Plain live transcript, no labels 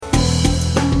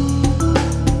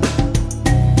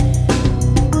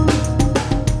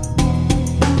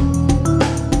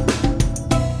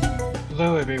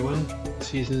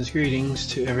Greetings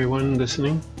to everyone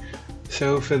listening.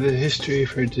 So for the history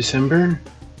for December,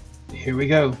 here we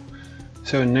go.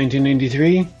 So in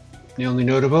 1993, the only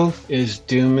notable is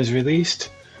Doom is released.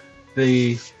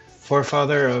 The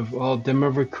forefather of all demo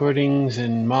recordings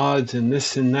and mods and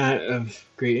this and that of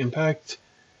great impact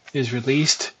is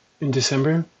released in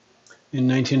December. In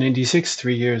 1996,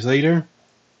 3 years later,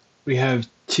 we have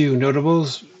two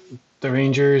notables. The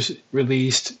Rangers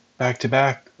released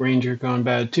back-to-back Ranger Gone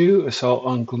Bad 2, Assault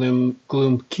on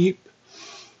Gloom Keep,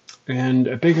 and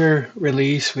a bigger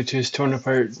release, which is Torn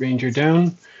Apart Ranger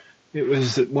Down. It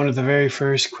was one of the very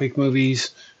first Quake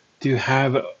movies to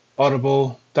have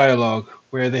audible dialogue,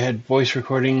 where they had voice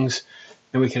recordings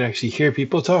and we could actually hear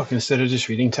people talk instead of just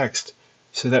reading text.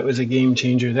 So that was a game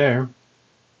changer there,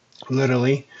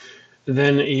 literally.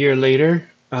 Then a year later,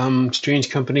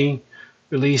 Strange Company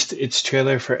released its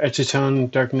trailer for Echiton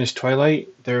Darkness Twilight,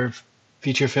 their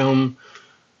feature film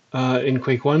in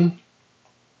Quake 1.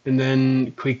 And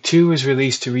then Quake 2 was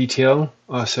released to retail.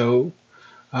 Also,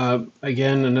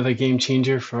 again, another game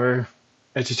changer for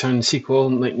Echiton sequel,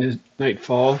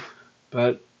 Nightfall,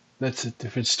 but that's a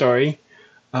different story.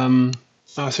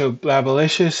 Also,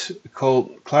 Blabalicious, a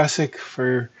cult classic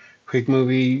for Quake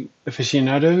movie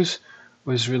aficionados,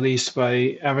 was released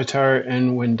by Avatar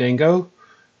and Wendigo.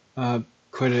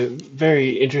 Quite a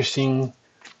very interesting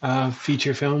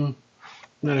feature film.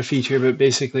 Not a feature, but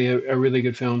basically a really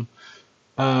good film.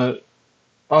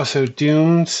 Also,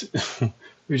 Doom's, we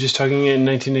were just talking in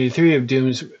 1983 of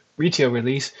Doom's retail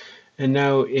release, and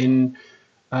now in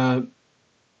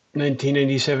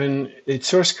 1997, its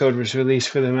source code was released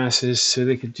for the masses so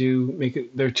they could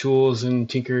make their tools and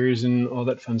tinkers and all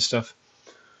that fun stuff.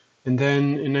 And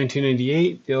then in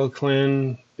 1998, the Old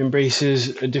Clan embraces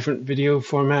a different video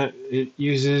format. It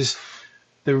uses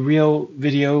the real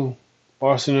video,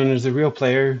 also known as the real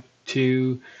player,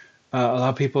 to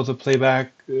allow people to play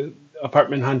back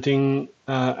apartment hunting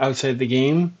outside the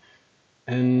game,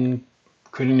 and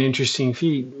quite an interesting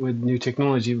feat with new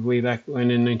technology way back when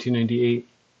in 1998.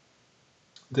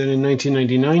 Then in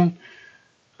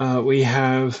 1999, we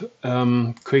have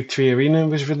Quake 3 Arena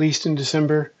was released in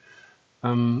December.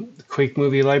 The Quake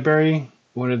Movie Library,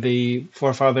 one of the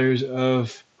forefathers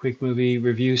of Quake movie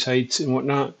review sites and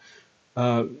whatnot,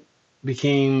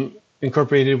 became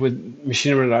incorporated with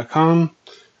Machinima.com.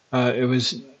 It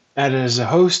was added as a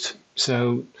host,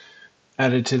 so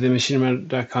added to the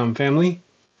Machinima.com family.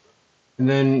 And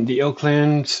then the Ill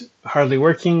Clan's Hardly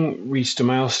Working reached a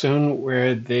milestone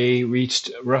where they reached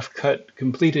a rough cut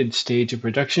completed stage of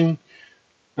production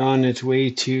on its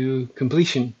way to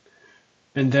completion.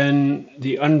 And then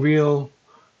the Unreal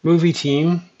movie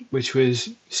team, which was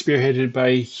spearheaded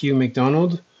by Hugh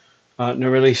McDonald, no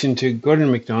relation to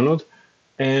Gordon McDonald,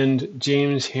 and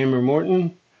James Hammer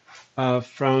Morton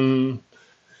from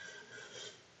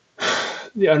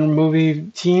the Unreal movie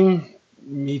team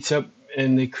meets up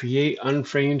and they create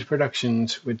Unframed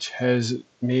Productions, which has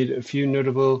made a few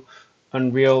notable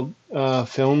Unreal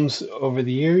films over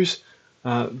the years,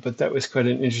 but that was quite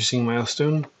an interesting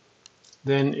milestone.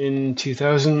 Then in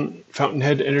 2000,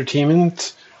 Fountainhead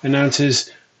Entertainment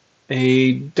announces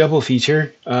a double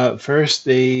feature. First,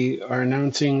 they are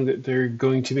announcing that they're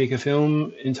going to make a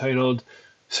film entitled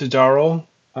Sidaral.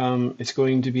 It's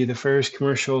going to be the first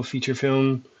commercial feature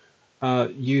film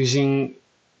using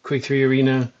Quake 3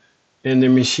 Arena and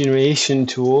their machinimation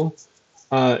tool.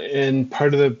 And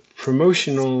part of the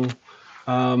promotional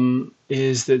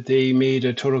is that they made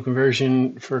a total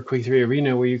conversion for Quake 3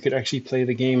 Arena where you could actually play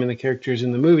the game and the characters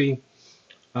in the movie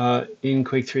in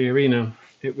Quake 3 Arena.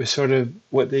 It was sort of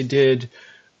what they did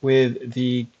with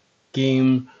the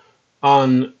game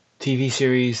on TV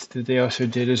series that they also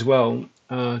did as well.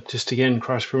 Just again,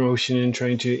 cross-promotion and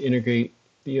trying to integrate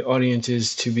the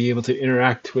audiences to be able to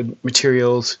interact with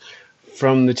materials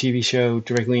from the TV show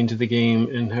directly into the game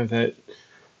and have that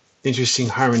interesting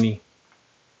harmony.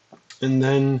 And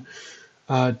then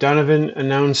Donovan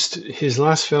announced his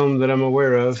last film that I'm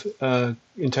aware of,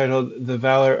 entitled The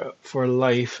Valor for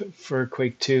Life for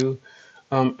Quake 2.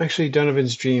 Actually,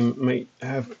 Donovan's dream might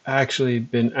have actually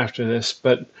been after this,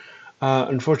 but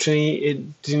unfortunately,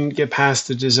 it didn't get past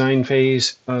the design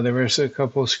phase. There were a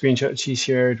couple screenshots he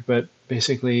shared, but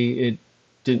basically it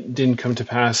didn't come to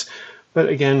pass. But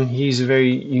again, he's a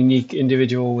very unique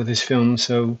individual with his film,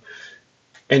 so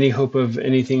any hope of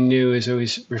anything new is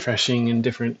always refreshing and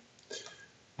different.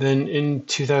 Then in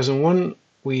 2001,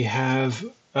 we have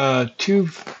two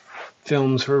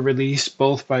films were released,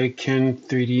 both by Ken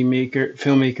 3D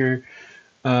filmmaker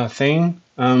Thane.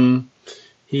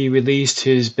 He released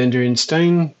his Bender and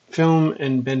Stein film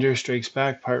and Bender Strikes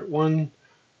Back Part 1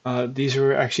 These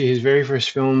were actually his very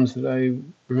first films that I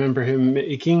remember him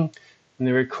making, and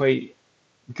they were quite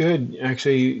good,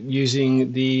 actually,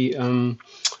 using the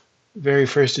very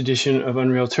first edition of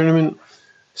Unreal Tournament.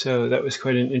 So that was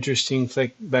quite an interesting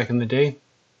flick back in the day.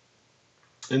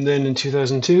 And then in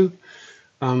 2002,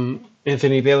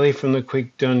 Anthony Bailey from the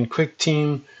Quake Done Quick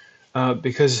team,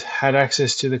 because had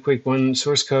access to the Quake 1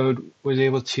 source code, was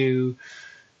able to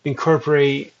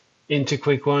incorporate into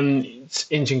Quake 1's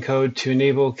engine code to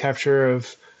enable capture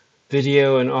of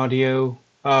video and audio,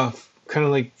 kind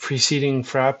of like preceding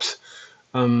Fraps.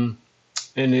 And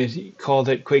it called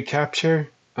it Quake Capture.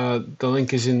 The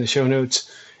link is in the show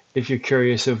notes if you're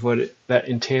curious of what that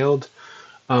entailed.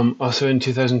 Also in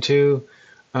 2002,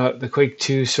 the Quake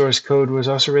 2 source code was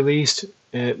also released,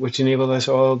 which enabled us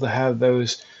all to have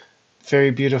those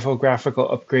very beautiful graphical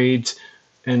upgrades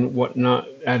and whatnot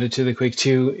added to the Quake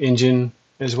 2 engine,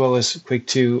 as well as Quake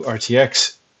 2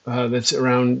 RTX that's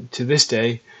around to this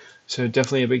day. So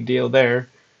definitely a big deal there.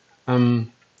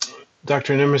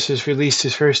 Dr. Nemesis released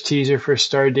his first teaser for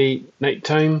Stardate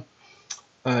Nighttime.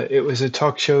 It was a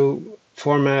talk show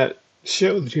format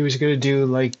show that he was going to do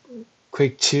like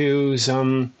Quake 2's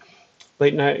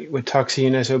Late Night with Toxie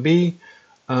and SOB.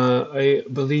 I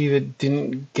believe it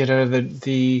didn't get out of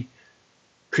the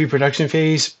pre-production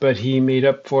phase, but he made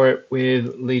up for it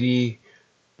with Lady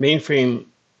Mainframe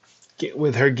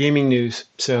with her gaming news.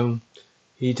 So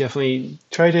he definitely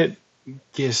tried it.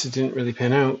 Guess it didn't really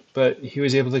pan out, but he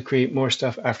was able to create more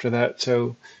stuff after that,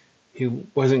 so he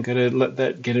wasn't going to let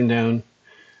that get him down.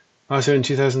 Also in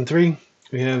 2003,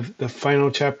 we have the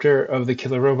final chapter of the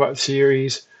Killer Robot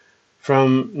series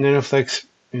from Nanoflex,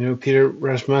 Peter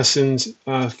Rasmussen's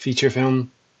feature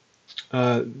film.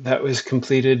 That was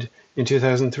completed in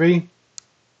 2003.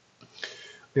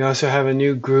 We also have a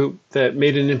new group that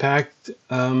made an impact,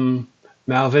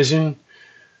 Malvision.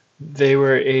 They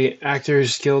were a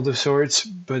actors guild of sorts,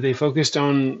 but they focused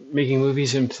on making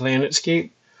movies in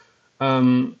Planetscape.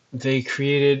 They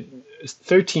created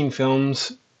 13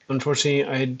 films. Unfortunately,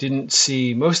 I didn't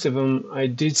see most of them. I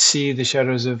did see The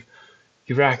Shadows of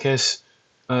Eurakis.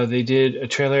 They did a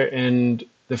trailer and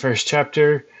the first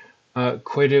chapter.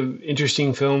 Quite an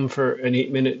interesting film for an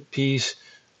 8-minute piece,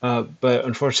 but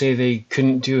unfortunately they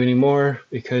couldn't do any more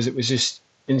because it was just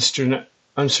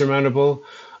unsurmountable.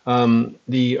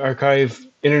 The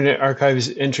Internet Archive's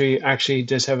entry actually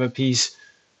does have a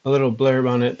little blurb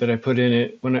on it that I put in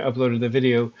it when I uploaded the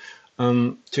video,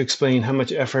 to explain how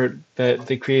much effort that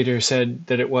the creator said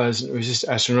that it was. It was just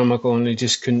astronomical and they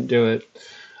just couldn't do it.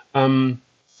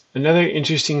 Another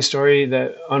interesting story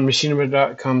that on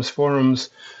Machinima.com's forums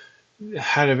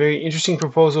had a very interesting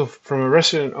proposal from a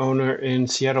restaurant owner in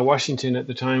Seattle, Washington at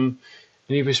the time.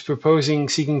 And he was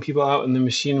seeking people out in the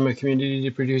Machinima community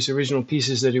to produce original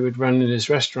pieces that he would run in his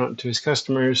restaurant to his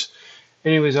customers.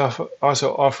 And he was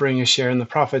also offering a share in the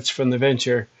profits from the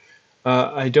venture.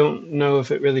 I don't know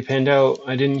if it really panned out.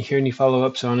 I didn't hear any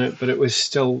follow-ups on it, but it was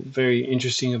still very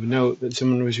interesting of a note that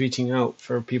someone was reaching out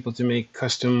for people to make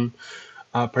custom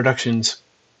productions,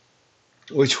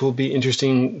 which will be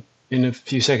interesting in a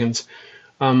few seconds.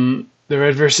 The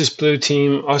Red vs. Blue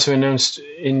team also announced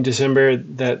in December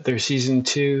that their season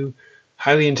 2,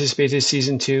 highly anticipated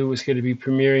season 2, was going to be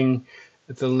premiering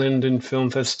at the London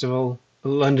Film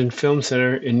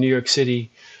Center in New York City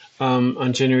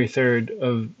on January 3rd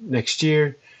of next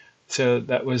year. So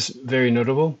that was very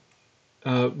notable.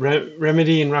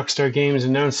 Remedy and Rockstar Games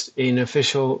announced an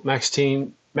official Max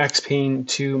Payne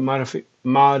 2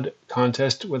 mod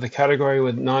contest with a category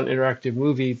with non-interactive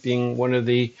movie being one of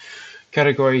the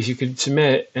categories you could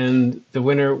submit, and the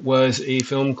winner was a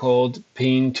film called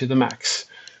Payne to the Max,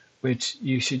 which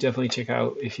you should definitely check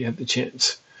out if you have the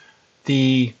chance.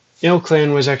 The Ill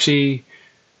Clan was actually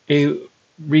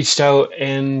reached out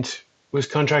and was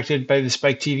contracted by the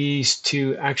Spike TVs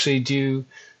to actually do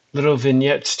little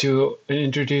vignettes to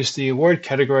introduce the award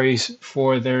categories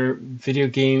for their video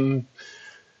game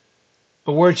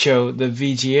award show, the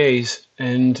VGAs,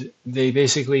 and they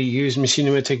basically used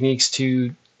machinima techniques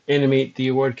to animate the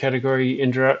award category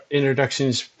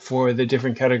introductions for the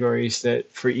different categories that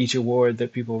for each award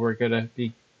that people were going to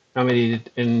be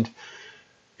nominated and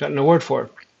got an award for.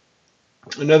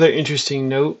 Another interesting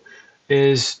note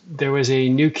is there was a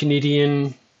new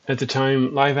Canadian, at the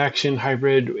time, live-action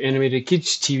hybrid animated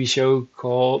kids TV show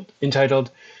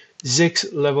entitled Zix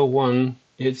Level 1.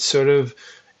 It's sort of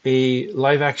a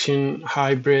live-action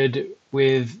hybrid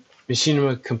with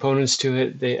machinima components to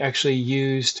it. They actually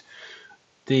used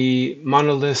the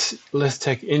Monolith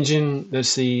Lithtech engine.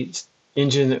 That's the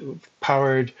engine that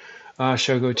powered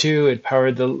Shogo 2. It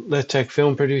powered the Lithtech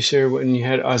film producer when you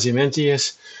had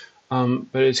Ozymandias.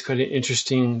 but it's quite an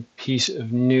interesting piece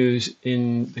of news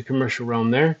in the commercial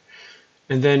realm there.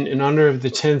 And then in honor of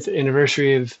the 10th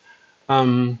anniversary of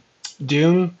um,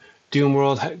 Doom, Doom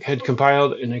World had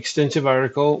compiled an extensive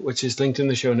article, which is linked in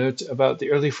the show notes, about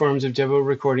the early forms of demo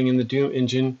recording in the Doom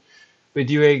engine, with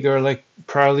UA Garlic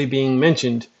proudly being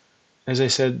mentioned. As I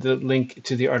said, the link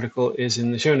to the article is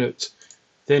in the show notes.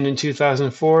 Then in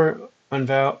 2004,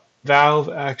 Valve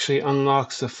actually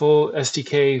unlocks the full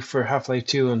SDK for Half-Life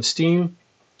 2 on Steam.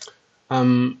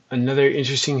 Another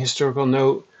interesting historical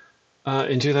note,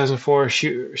 in 2004,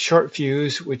 Short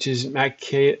Fuse, which is Matt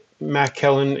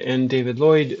Kellen and David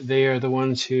Lloyd, they are the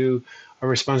ones who are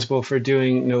responsible for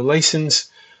doing No License.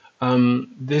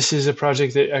 This is a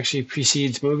project that actually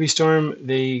precedes MovieStorm.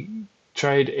 They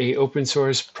tried a open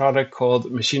source product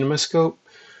called MachinimaScope,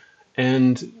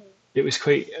 and it was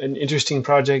quite an interesting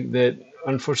project that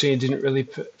unfortunately didn't really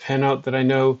pan out that I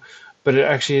know, but it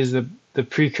actually is the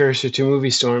precursor to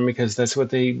MovieStorm because that's what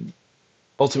they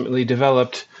ultimately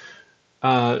developed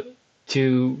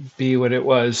to be what it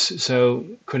was. So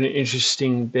quite an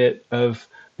interesting bit of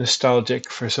nostalgic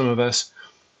for some of us.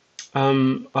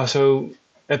 Also,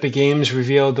 Epic Games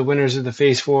revealed the winners of the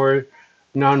Phase 4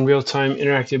 non-real-time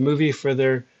interactive movie for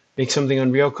their Make Something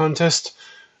Unreal contest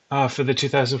for the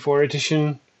 2004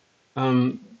 edition.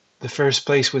 The first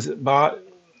place was Bot.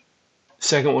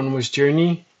 Second one was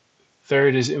Journey.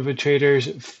 Third is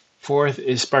Infiltrators. Fourth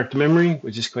is Sparked Memory,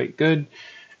 which is quite good.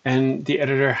 And The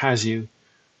Editor Has You.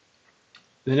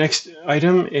 The next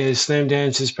item is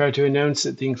Slamdance is proud to announce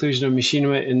that the inclusion of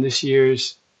Machinima in this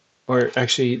year's, or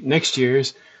actually next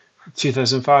year's,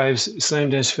 2005's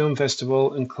Slamdance Film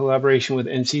Festival in collaboration with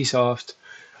NCSoft,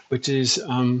 which is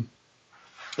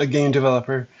a game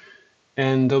developer.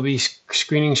 And they'll be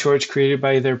screening shorts created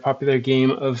by their popular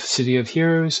game of City of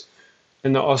Heroes.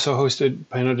 And they'll also host a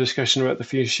panel discussion about the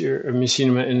future of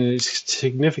Machinima and its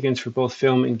significance for both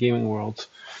film and gaming worlds.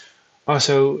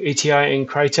 Also, ATI and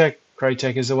Crytek.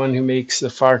 Crytek is the one who makes the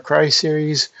Far Cry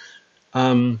series.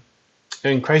 And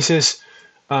Crysis,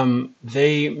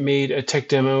 they made a tech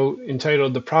demo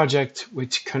entitled The Project,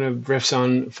 which kind of riffs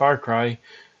on Far Cry.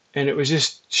 And it was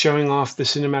just showing off the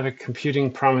cinematic computing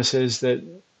promises that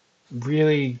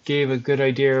really gave a good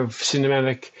idea of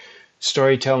cinematic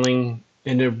storytelling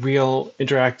in a real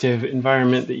interactive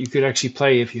environment that you could actually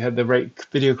play if you had the right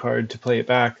video card to play it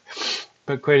back.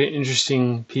 But quite an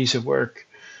interesting piece of work.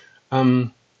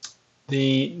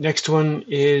 The next one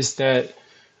is that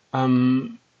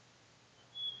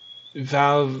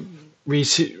Valve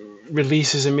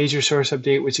releases a major source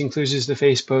update, which includes the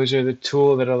face poser, the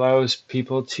tool that allows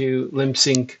people to limp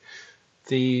sync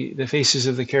the faces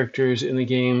of the characters in the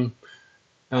game.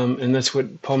 And that's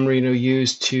what Paul Marino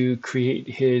used to create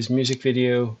his music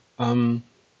video,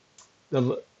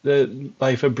 the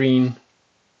Life of Breen,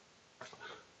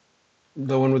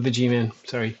 the one with the G-Man,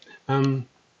 sorry.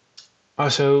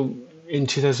 Also, in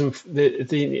at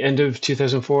the end of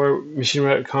 2004,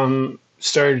 Machinima.com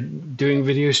started doing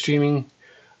video streaming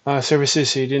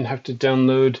services, so you didn't have to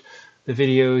download the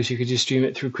videos. You could just stream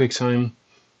it through QuickTime.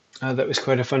 That was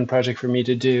quite a fun project for me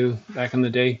to do back in the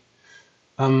day.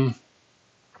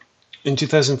 In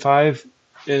 2005,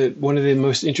 one of the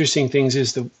most interesting things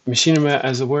is the Machinima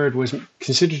as a word was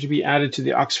considered to be added to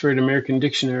the Oxford American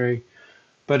Dictionary,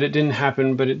 but it didn't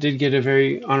happen. But it did get a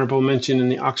very honorable mention in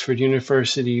the Oxford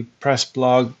University Press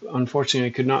blog. Unfortunately,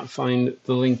 I could not find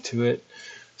the link to it.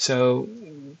 So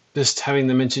just having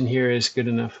the mention here is good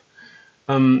enough.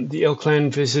 The Ill Clan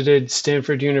visited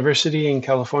Stanford University in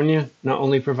California, not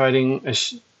only providing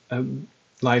a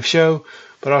live show,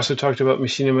 but also talked about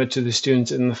Machinima to the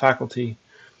students and the faculty.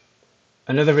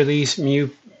 Another release,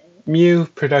 Mew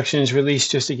Productions released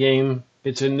Just a Game.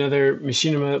 It's another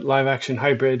Machinima live-action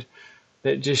hybrid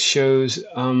that just shows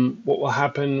what will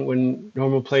happen when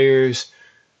normal players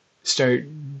start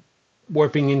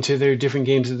warping into their different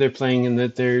games that they're playing, and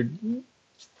that they're,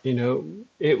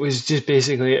 it was just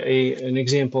basically an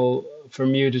example for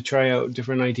Mew to try out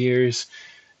different ideas,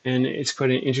 and it's quite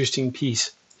an interesting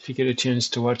piece if you get a chance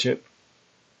to watch it.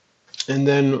 And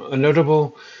then a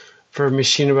notable for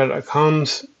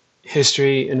Machinima.com's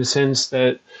history, in the sense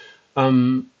that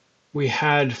we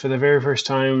had, for the very first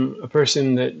time, a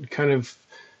person that kind of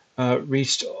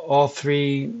reached all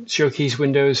three showcase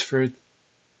windows for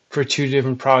two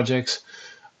different projects.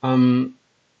 Amanda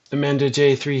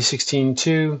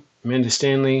J3162, Amanda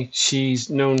Stanley, she's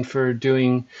known for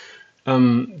doing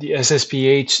the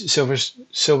SSPH,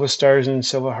 Silver Stars and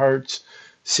Silver Hearts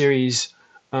series.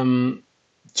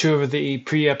 Two of the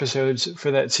pre-episodes for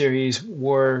that series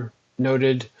were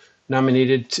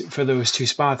nominated for those two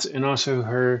spots, and also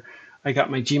her I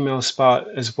got my Gmail spot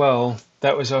as well.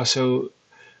 That was also,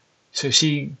 so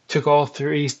she took all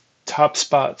 3 top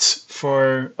spots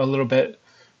for a little bit.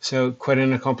 So quite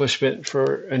an accomplishment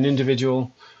for an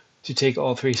individual to take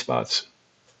all 3 spots.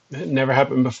 It never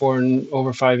happened before in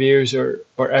over 5 years or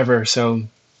ever. So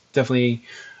definitely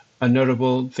a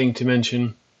notable thing to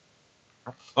mention.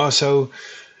 Also,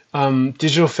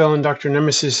 Digital Phil and Dr.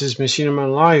 Nemesis's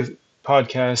Machinima Live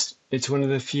podcast. It's one of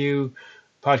the few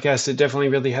podcasts that definitely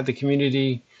really had the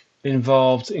community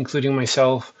involved, including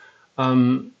myself.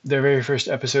 Their very first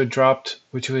episode dropped,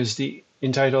 which was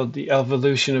entitled "The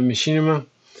Evolution of Machinima."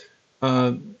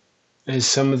 As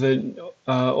some of the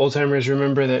old timers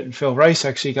remember, that Phil Rice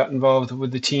actually got involved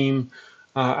with the team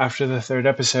after the 3rd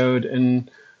episode, and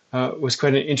was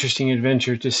quite an interesting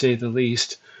adventure to say the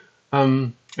least.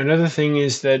 Another thing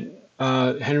is that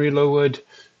Henry Lowood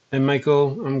and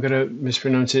Michael, I'm going to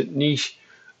mispronounce it, Niche,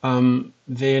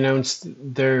 they announced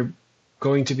they're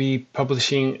going to be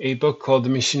publishing a book called The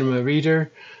Machinima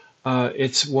Reader.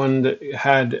 It's one that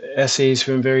had essays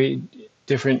from very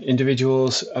different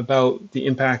individuals about the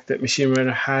impact that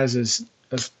Machinima has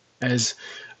as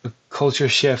a culture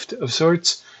shift of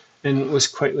sorts, and was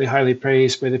quite highly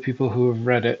praised by the people who have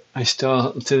read it. I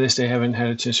still, to this day, haven't had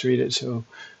a chance to read it, so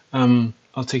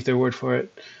I'll take their word for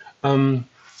it.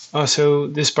 Also,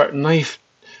 This Spartan Life,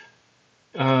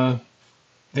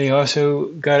 they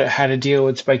also had a deal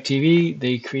with Spike TV.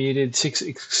 They created 6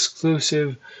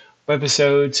 exclusive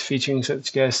webisodes featuring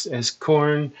such guests as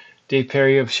Korn, Dave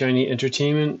Perry of Shiny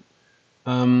Entertainment,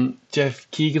 Jeff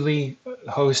Keighley,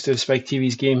 host of Spike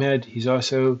TV's Gamehead. He's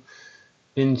also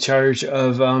in charge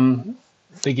of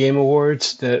the Game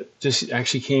Awards that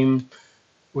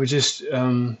were just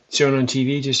shown on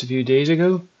TV just a few days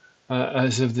ago,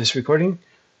 as of this recording.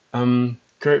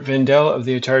 Kurt Vandell of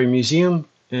the Atari Museum,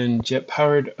 and Jet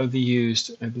Howard of The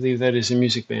Used. I believe that is a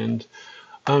music band.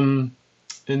 And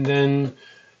then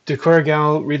Decora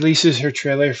Gal releases her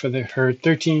trailer for her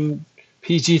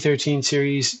PG-13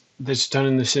 series that's done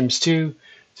in The Sims 2.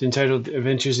 It's entitled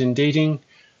Adventures in Dating.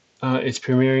 It's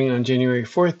premiering on January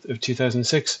 4th of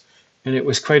 2006, and it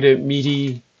was quite a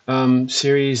meaty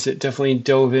series that definitely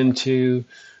dove into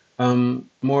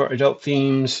more adult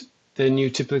themes than you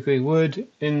typically would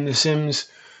in The Sims,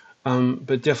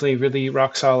 but definitely really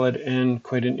rock solid and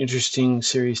quite an interesting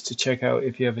series to check out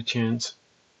if you have a chance.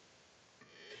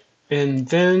 And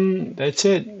then that's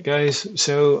it, guys.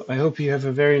 So I hope you have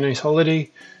a very nice holiday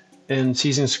and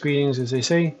season's greetings, as they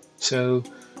say. So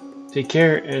take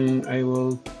care, and I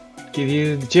will give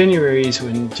you the Januaries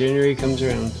when January comes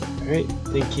around. All right,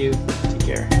 thank you. Take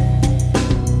care.